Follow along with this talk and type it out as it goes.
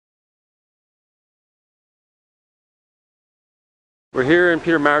We're here in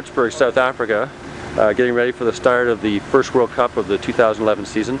Pietermaritzburg, South Africa, getting ready for the start of the first World Cup of the 2011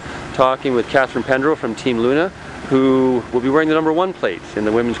 season, talking with Catharine Pendrel from Team Luna, who will be wearing the #1 plate in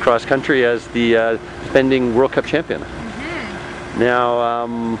the women's cross country as the defending World Cup champion.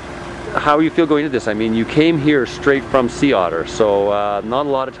 Now, how do you feel going into this? I mean, you came here straight from Sea Otter, so not a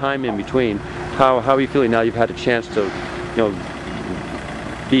lot of time in between. How are you feeling now you've had a chance to,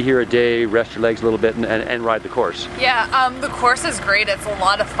 be here a day, rest your legs a little bit, and ride the course? Yeah, the course is great. It's a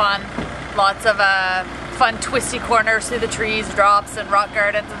lot of fun. Lots of fun twisty corners through the trees, drops and rock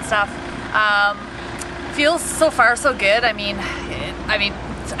gardens and stuff. Feels so far so good. I mean,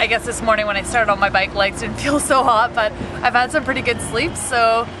 I guess this morning when I started on my bike, legs didn't feel so hot, but I've had some pretty good sleep,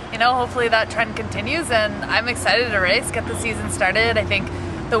 so hopefully that trend continues, and I'm excited to race, get the season started. I think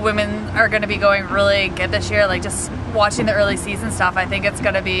the women are going to be going really good this year. Like, just watching the early season stuff, I think it's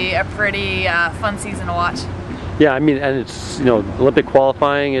going to be a pretty fun season to watch. Yeah, I mean, and it's, Olympic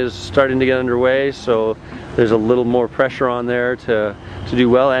qualifying is starting to get underway, so there's a little more pressure on there to do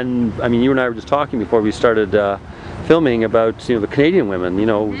well. And I mean, you and I were just talking before we started filming about the Canadian women.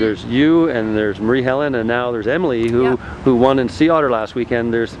 There's you, and there's Marie Helen, and now there's Emily, who won in Sea Otter last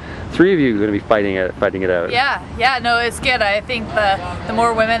weekend. There's 3 of you going to be fighting it out. Yeah, no, it's good. I think the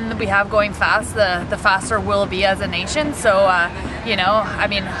more women we have going fast, the faster we'll be as a nation. So I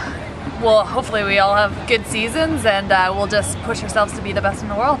mean, hopefully we all have good seasons, and we'll just push ourselves to be the best in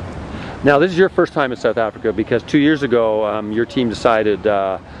the world. Now, this is your first time in South Africa, because 2 years ago your team decided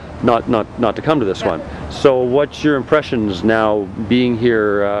not to come to this one. So what's your impressions now being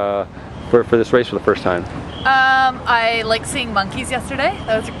here for this race for the first time? I like seeing monkeys yesterday.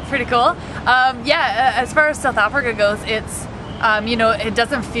 That was pretty cool. Yeah, as far as South Africa goes, it's it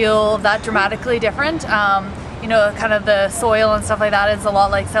doesn't feel that dramatically different. Kind of the soil and stuff like that is a lot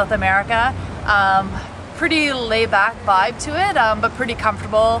like South America. Pretty laid-back vibe to it, but pretty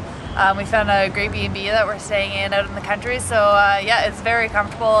comfortable. We found a great B&B that we're staying in out in the country, so yeah, it's very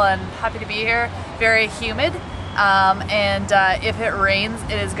comfortable and happy to be here. Very humid, and if it rains,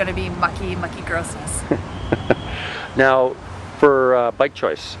 it is going to be mucky grossness. Now, for bike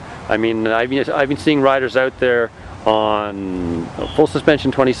choice, I mean, I've been seeing riders out there on full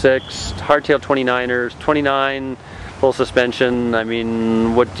suspension 26, hardtail 29ers, 29, full suspension. I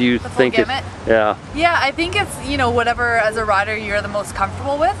mean, what do you think? Yeah, I think it's whatever as a rider you're the most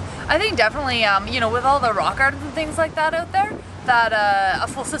comfortable with. I think definitely with all the rock gardens and things like that out there, that a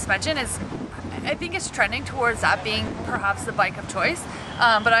full suspension is, I think it's trending towards that being perhaps the bike of choice.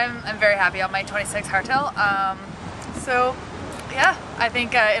 But I'm very happy on my 26 hardtail. So yeah, I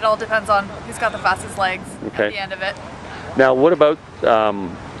think it all depends on who's got the fastest legs at the end of it. Now, what about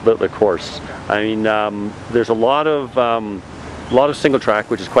the course? I mean, there's a lot of single track,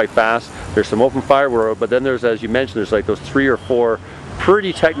 which is quite fast. There's some open fire road, but then there's, as you mentioned, there's like those 3 or 4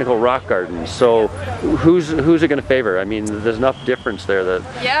 pretty technical rock gardens. So who's it going to favor? I mean, there's enough difference there that...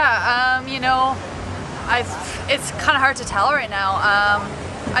 Yeah, it's kind of hard to tell right now.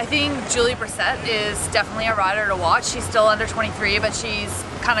 I think Julie Brissett is definitely a rider to watch. She's still under 23, but she's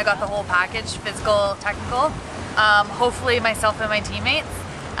kind of got the whole package, physical, technical. Hopefully myself and my teammates.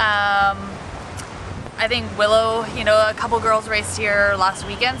 I think Willow, a couple girls raced here last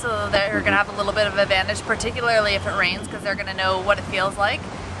weekend, so they're going to have a little bit of advantage, particularly if it rains, because they're going to know what it feels like.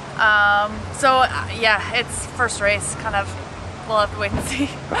 So yeah, it's first race, kind of, we'll have to wait and see.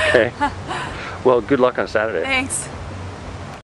 Okay. Well, good luck on Saturday. Thanks.